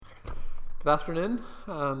Good afternoon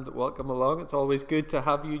and welcome along. It's always good to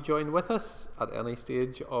have you join with us at any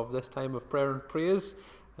stage of this time of prayer and praise.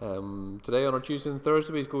 Today on our Tuesday and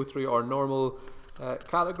Thursday we go through our normal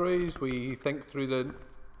categories. We think through the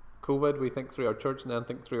COVID, we think through our church, and then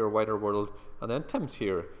think through our wider world. And then Tim's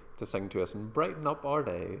here to sing to us and brighten up our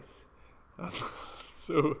days.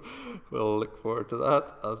 So we'll look forward to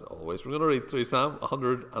that as always. We're going to read through Psalm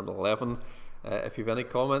 111. If you have any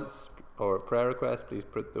comments or prayer requests, please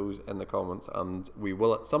put those in the comments, and we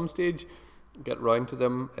will at some stage get round to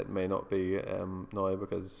them. It may not be now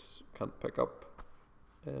because can't pick up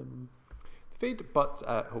the feed, but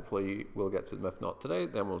hopefully we'll get to them. If not today,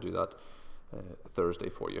 then we'll do that Thursday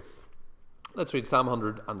for you. Let's read Psalm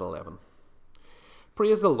 111.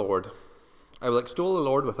 Praise the Lord. I will extol the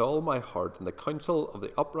Lord with all my heart in the council of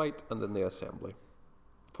the upright and in the assembly.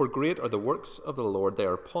 For great are the works of the Lord, they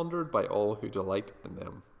are pondered by all who delight in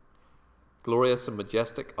them. Glorious and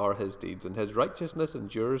majestic are his deeds, and his righteousness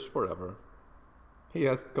endures forever. He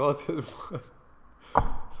has caused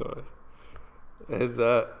his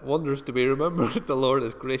wonders to be remembered. The Lord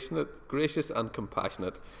is gracious and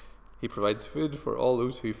compassionate. He provides food for all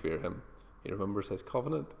those who fear him. He remembers his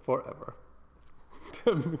covenant forever.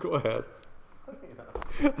 Tim, go ahead. I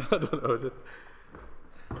don't know, just...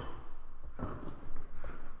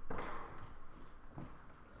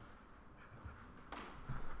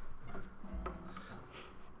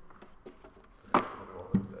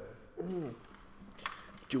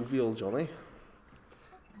 Jovial Johnny.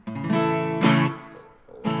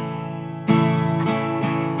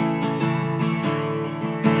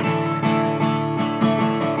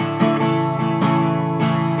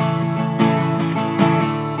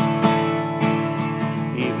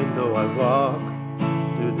 Even though I walk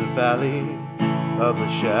through the valley of the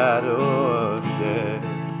shadow of death,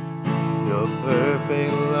 your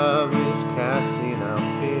perfect love is casting out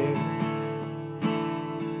fear.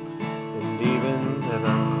 And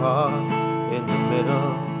I'm caught in the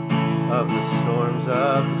middle of the storms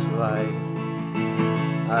of this life.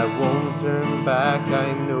 I won't turn back,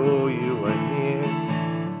 I know you are near,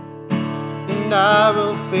 and I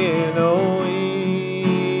will fear no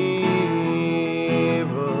evil,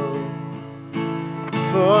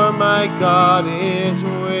 for my God is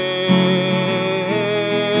with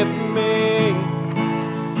me,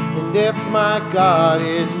 and if my God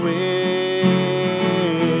is with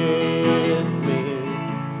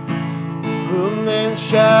whom then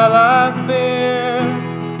shall I fear?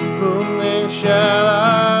 Whom then shall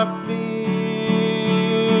I fear?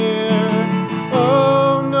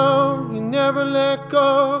 Oh no, you never let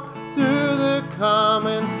go through the calm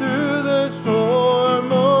and through the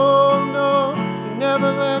storm. Oh no, you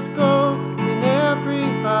never let go in every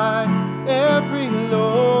high, every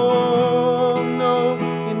low. No,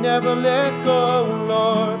 you never let go,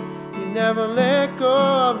 Lord. You never let go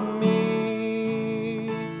of me.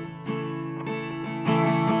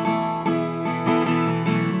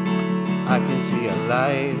 I can see a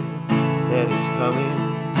light that is coming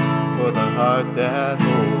for the heart that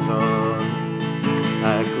holds on.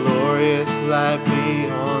 A glorious light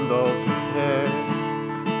beyond all compare.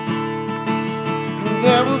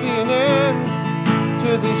 There will be an end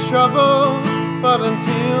to these troubles, but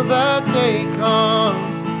until that day comes,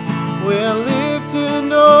 we'll live to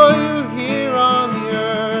know you here on the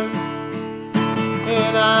earth,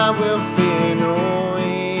 and I will fear no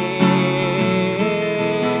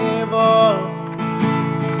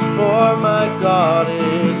for my God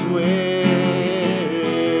is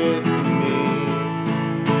with me.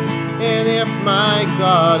 And if my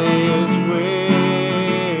God is with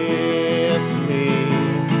me,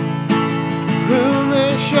 whom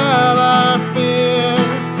then shall I fear?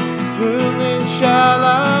 Whom then shall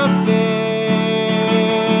I fear?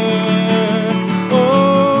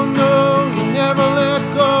 Oh no, you never let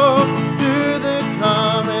go through the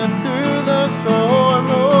calm and through the storm.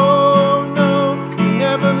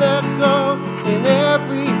 Never let go in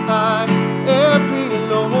every high, every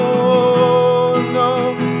low.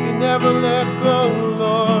 No, you never let go,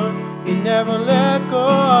 Lord. You never let go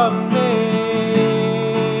of me.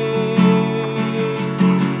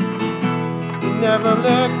 You never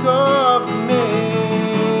let go of me.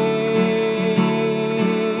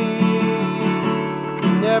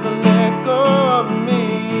 You never let go of me.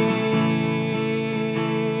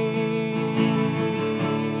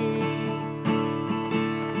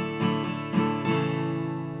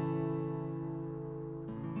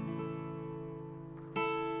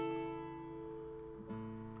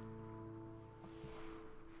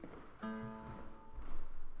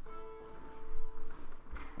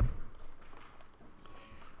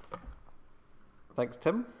 Thanks,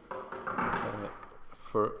 Tim.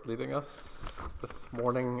 for leading us this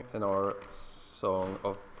morning in our song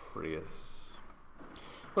of praise.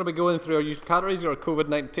 We're going to be going through our usual categories, our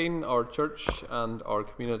COVID-19, our church and our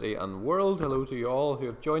community and world. Hello to you all who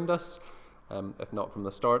have joined us. If not from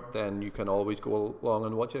the start, then you can always go along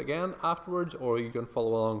and watch it again afterwards, or you can follow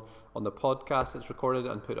along on the podcast that's recorded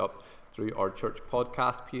and put up through our church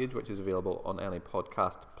podcast page, which is available on any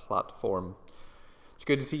podcast platform. It's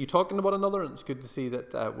good to see you talking to one another, and it's good to see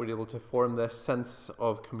that we're able to form this sense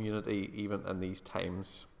of community even in these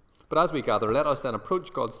times. But as we gather, let us then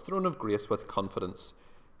approach God's throne of grace with confidence,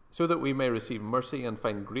 so that we may receive mercy and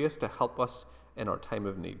find grace to help us in our time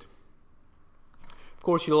of need. Of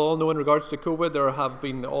course, you'll all know in regards to COVID, there have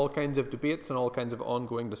been all kinds of debates and all kinds of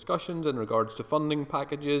ongoing discussions in regards to funding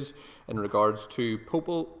packages, in regards to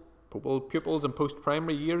pupils and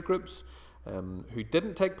post-primary year groups who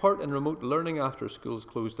didn't take part in remote learning after schools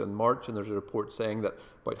closed in March. And there's a report saying that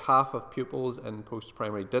about half of pupils in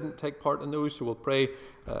post-primary didn't take part in those. So we'll pray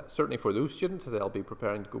certainly for those students as they'll be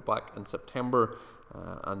preparing to go back in September,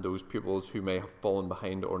 and those pupils who may have fallen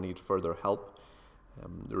behind or need further help.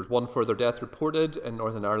 There was one further death reported in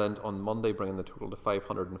Northern Ireland on Monday, bringing the total to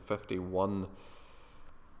 551.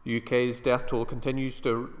 The UK's death toll continues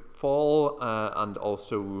to fall and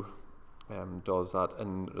also does that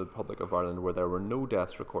in the Republic of Ireland, where there were no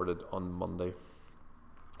deaths recorded on Monday.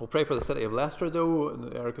 We'll pray for the city of Leicester, though,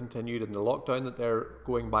 and they're continued in the lockdown that they're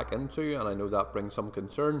going back into, and I know that brings some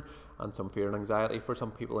concern and some fear and anxiety for some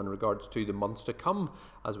people in regards to the months to come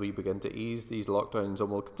as we begin to ease these lockdowns. And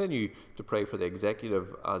we'll continue to pray for the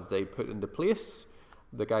executive as they put into place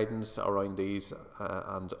the guidance around these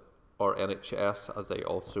and our NHS as they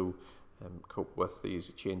also cope with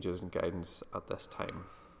these changes and guidance at this time.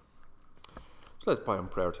 So let's pray in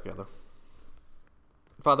prayer together.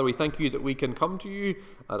 Father, we thank you that we can come to you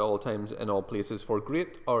at all times in all places, for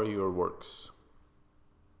great are your works.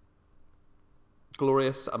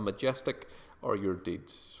 Glorious and majestic are your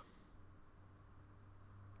deeds.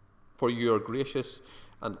 For you are gracious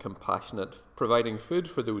and compassionate, providing food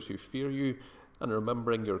for those who fear you and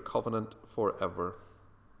remembering your covenant forever.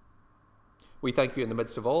 We thank you in the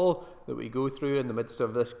midst of all that we go through, in the midst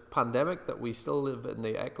of this pandemic that we still live in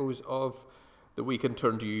the echoes of, that we can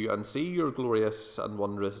turn to you and see your glorious and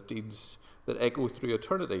wondrous deeds that echo through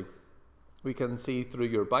eternity. We can see through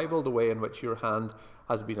your Bible the way in which your hand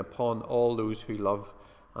has been upon all those who love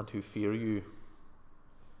and who fear you.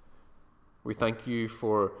 We thank you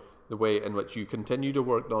for the way in which you continue to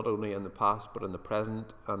work not only in the past but in the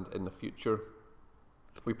present and in the future.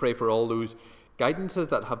 We pray for all those guidances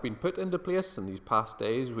that have been put into place in these past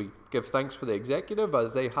days. We give thanks for the executive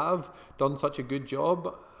as they have done such a good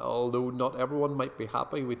job. Although not everyone might be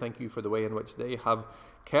happy, we thank you for the way in which they have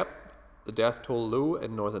kept the death toll low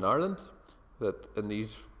in Northern Ireland. That in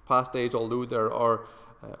these past days, although there are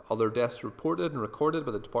other deaths reported and recorded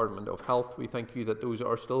by the Department of Health, we thank you that those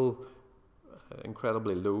are still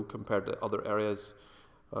incredibly low compared to other areas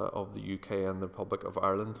of the UK and the Republic of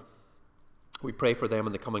Ireland. We pray for them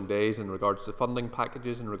in the coming days in regards to funding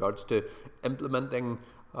packages, in regards to implementing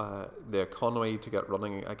the economy to get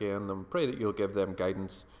running again, and pray that you'll give them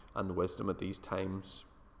guidance and wisdom at these times.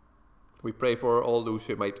 We pray for all those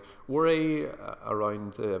who might worry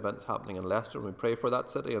around the events happening in Leicester, and we pray for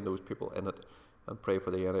that city and those people in it, and pray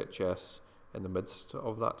for the NHS in the midst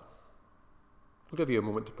of that. We'll give you a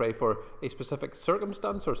moment to pray for a specific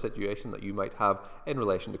circumstance or situation that you might have in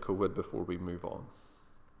relation to COVID before we move on.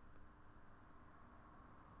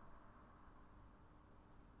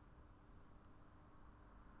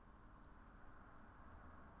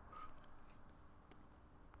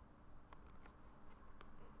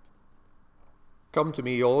 Come to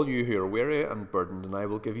me, all you who are weary and burdened, and I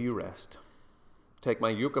will give you rest. Take my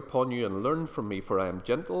yoke upon you and learn from me, for I am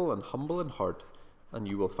gentle and humble in heart, and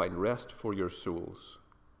you will find rest for your souls.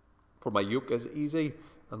 For my yoke is easy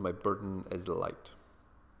and my burden is light.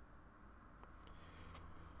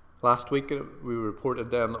 Last week we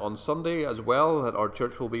reported then on Sunday as well that our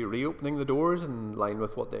church will be reopening the doors in line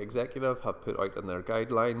with what the executive have put out in their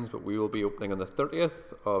guidelines, but we will be opening on the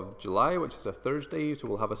 30th of July, which is a Thursday, so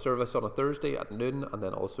we'll have a service on a Thursday at noon and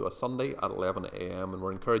then also a Sunday at 11 a.m. and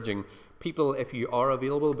we're encouraging people, if you are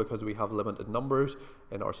available, because we have limited numbers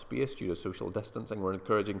in our space due to social distancing, we're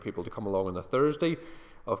encouraging people to come along on a Thursday.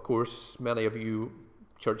 Of course, many of you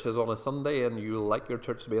church is on a Sunday and you like your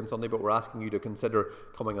church to be on Sunday, but we're asking you to consider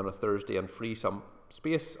coming on a Thursday and free some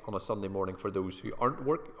space on a Sunday morning for those who aren't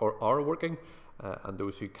are working and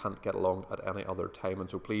those who can't get along at any other time. And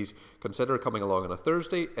so please consider coming along on a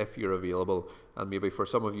Thursday if you're available. And maybe for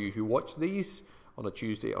some of you who watch these on a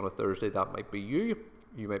Tuesday, on a Thursday, that might be you.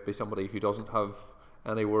 You might be somebody who doesn't have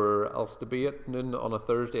anywhere else to be at noon on a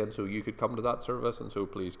Thursday, and so you could come to that service, and so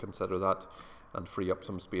please consider that and free up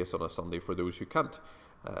some space on a Sunday for those who can't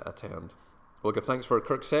attend. We'll give thanks for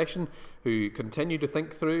Kirk Session, who continue to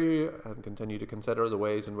think through and continue to consider the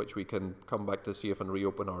ways in which we can come back to safe and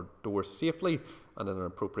reopen our doors safely and in an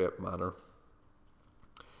appropriate manner.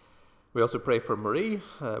 We also pray for Marie.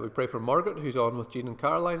 We pray for Margaret, who's on with Jean and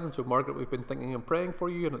Caroline. And so, Margaret, we've been thinking and praying for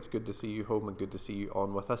you, and it's good to see you home and good to see you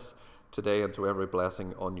on with us today. And so, every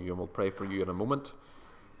blessing on you, and we'll pray for you in a moment.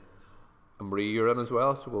 And Marie, you're in as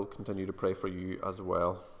well, so we'll continue to pray for you as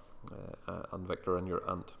well, and Victor and your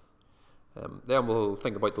aunt. Then we'll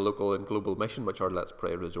think about the local and global mission, which our Let's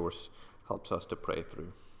Pray resource helps us to pray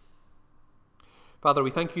through. Father,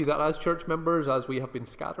 we thank you that as church members, as we have been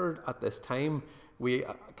scattered at this time, we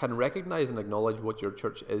can recognise and acknowledge what your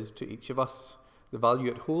church is to each of us, the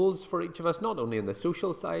value it holds for each of us, not only in the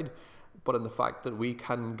social side, but in the fact that we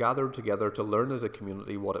can gather together to learn as a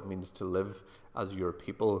community what it means to live as your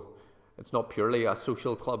people. It's not purely a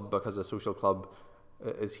social club, because a social club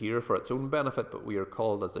is here for its own benefit, but we are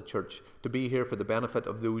called as the church to be here for the benefit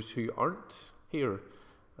of those who aren't here.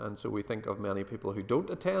 And so we think of many people who don't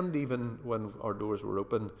attend even when our doors were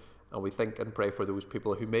open, and we think and pray for those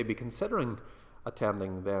people who may be considering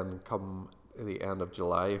attending then come the end of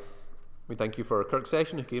July. We thank you for our Kirk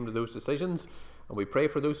Session who came to those decisions, and we pray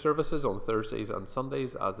for those services on Thursdays and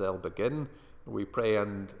Sundays as they'll begin. We pray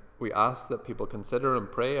and we ask that people consider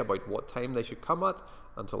and pray about what time they should come at,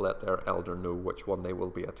 and to let their elder know which one they will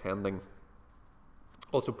be attending.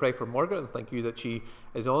 Also pray for Margaret, and thank you that she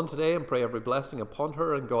is on today, and pray every blessing upon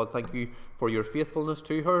her. And God, thank you for your faithfulness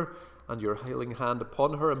to her and your healing hand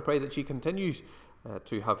upon her, and pray that she continues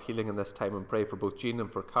to have healing in this time, and pray for both Jean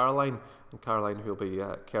and for Caroline, who will be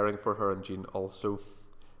caring for her, and Jean also.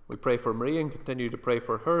 We pray for Marie and continue to pray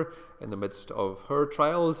for her in the midst of her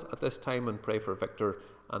trials at this time, and pray for Victor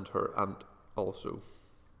and her aunt also.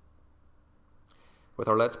 With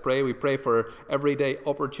our Let's Pray, we pray for everyday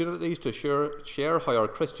opportunities to share how our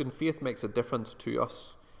Christian faith makes a difference to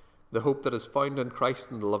us, the hope that is found in Christ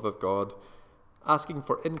and the love of God, asking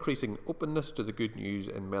for increasing openness to the good news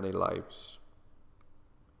in many lives.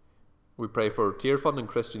 We pray for Tear Fund and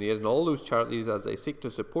Christian Aid and all those charities as they seek to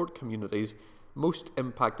support communities most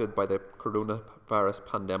impacted by the coronavirus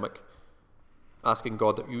pandemic, asking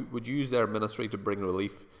God that you would use their ministry to bring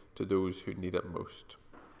relief to those who need it most.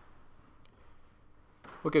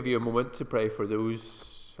 We'll give you a moment to pray for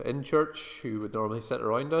those in church who would normally sit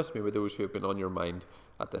around us, maybe those who have been on your mind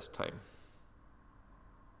at this time.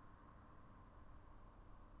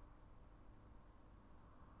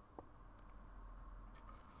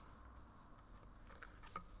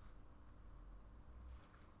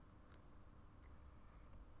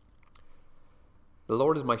 The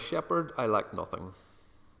Lord is my shepherd, I lack nothing.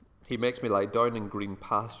 He makes me lie down in green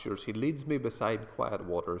pastures. He leads me beside quiet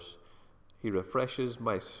waters. He refreshes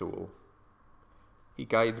my soul. He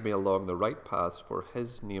guides me along the right paths for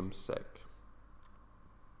his name's sake.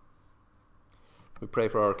 We pray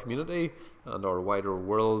for our community and our wider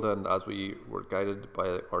world, and as we were guided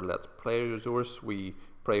by our Let's Pray resource, we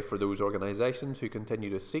pray for those organisations who continue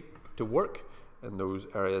to seek to work in those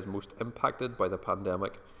areas most impacted by the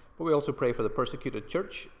pandemic. But we also pray for the persecuted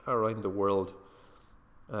church around the world.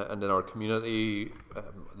 And in our community,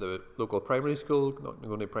 the local primary school,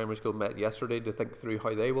 Knocknagonie Primary School, met yesterday to think through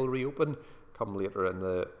how they will reopen come later in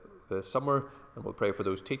the summer. And we'll pray for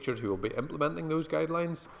those teachers who will be implementing those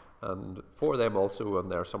guidelines, and for them also on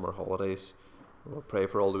their summer holidays. We'll pray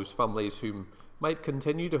for all those families who might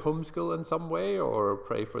continue to homeschool in some way, or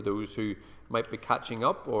pray for those who might be catching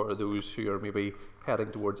up, or those who are maybe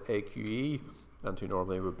heading towards AQE and who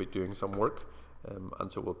normally would be doing some work.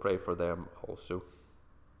 And so we'll pray for them also.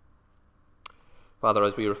 Father,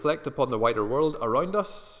 as we reflect upon the wider world around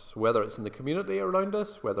us, whether it's in the community around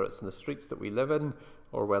us, whether it's in the streets that we live in,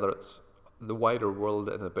 or whether it's the wider world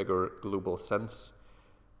in a bigger global sense,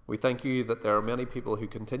 we thank you that there are many people who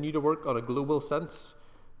continue to work on a global sense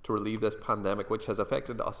to relieve this pandemic which has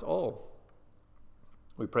affected us all.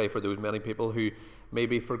 We pray for those many people who may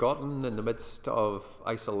be forgotten in the midst of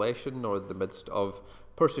isolation or the midst of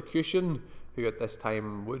persecution, who at this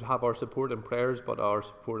time would have our support and prayers, but our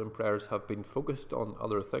support and prayers have been focused on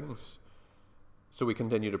other things. So we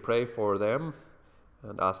continue to pray for them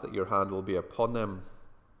and ask that your hand will be upon them.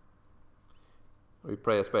 We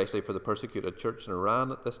pray especially for the persecuted church in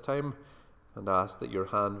Iran at this time, and ask that your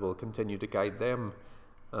hand will continue to guide them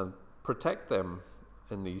and protect them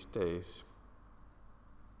in these days.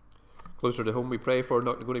 Closer to home, we pray for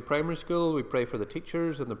Knocknagonie Primary School. We pray for the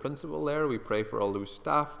teachers and the principal there. We pray for all those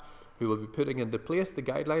staff who will be putting into place the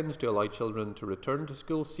guidelines to allow children to return to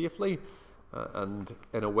school safely, and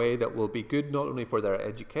in a way that will be good not only for their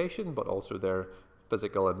education but also their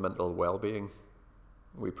physical and mental well-being.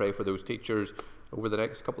 We pray for those teachers over the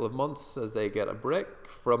next couple of months as they get a break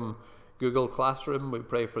from Google Classroom. We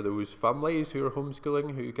pray for those families who are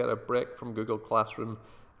homeschooling who get a break from Google Classroom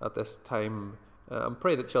at this time, and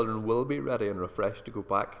pray that children will be ready and refreshed to go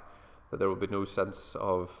back, that there will be no sense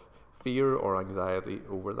of fear or anxiety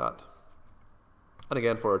over that. And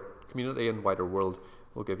again, for our community and wider world,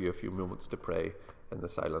 we'll give you a few moments to pray in the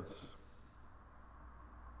silence.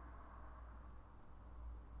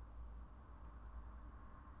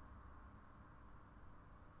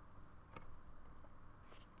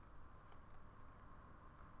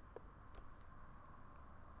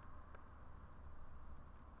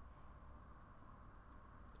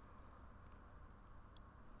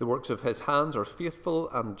 The works of his hands are faithful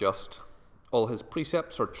and just. All his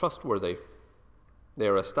precepts are trustworthy. They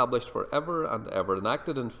are established for ever and ever,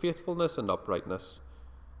 enacted in faithfulness and uprightness.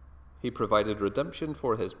 He provided redemption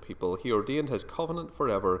for his people. He ordained his covenant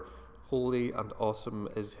forever. Holy and awesome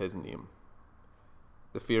is his name.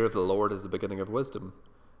 The fear of the Lord is the beginning of wisdom.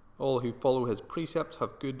 All who follow his precepts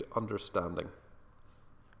have good understanding.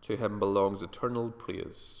 To him belongs eternal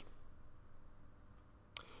praise.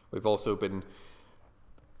 We've also been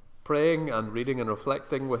praying and reading and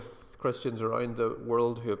reflecting with Christians around the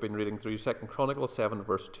world who have been reading through 2 Chronicles 7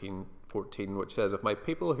 verse 14, which says, "If my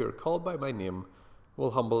people who are called by my name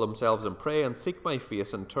will humble themselves and pray and seek my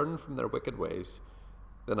face and turn from their wicked ways,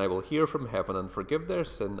 then I will hear from heaven and forgive their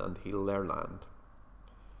sin and heal their land."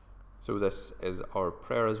 So this is our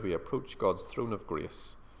prayer as we approach God's throne of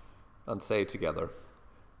grace and say together,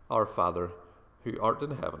 "Our Father, who art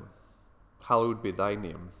in heaven, hallowed be thy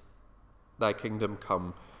name. Thy kingdom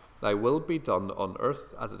come. Thy will be done on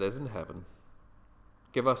earth as it is in heaven.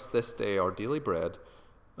 Give us this day our daily bread,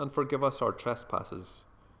 and forgive us our trespasses,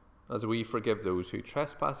 as we forgive those who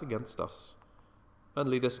trespass against us.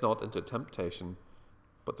 And lead us not into temptation,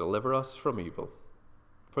 but deliver us from evil.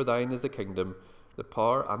 For thine is the kingdom, the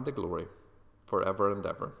power, and the glory, forever and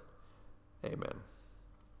ever. Amen."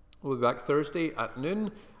 We'll be back Thursday at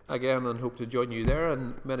noon again and hope to join you there,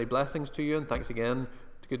 and many blessings to you, and thanks again.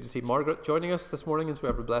 It's good to see Margaret joining us this morning, and so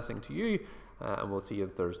every blessing to you, and we'll see you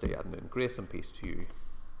on Thursday at noon. Grace and peace to you.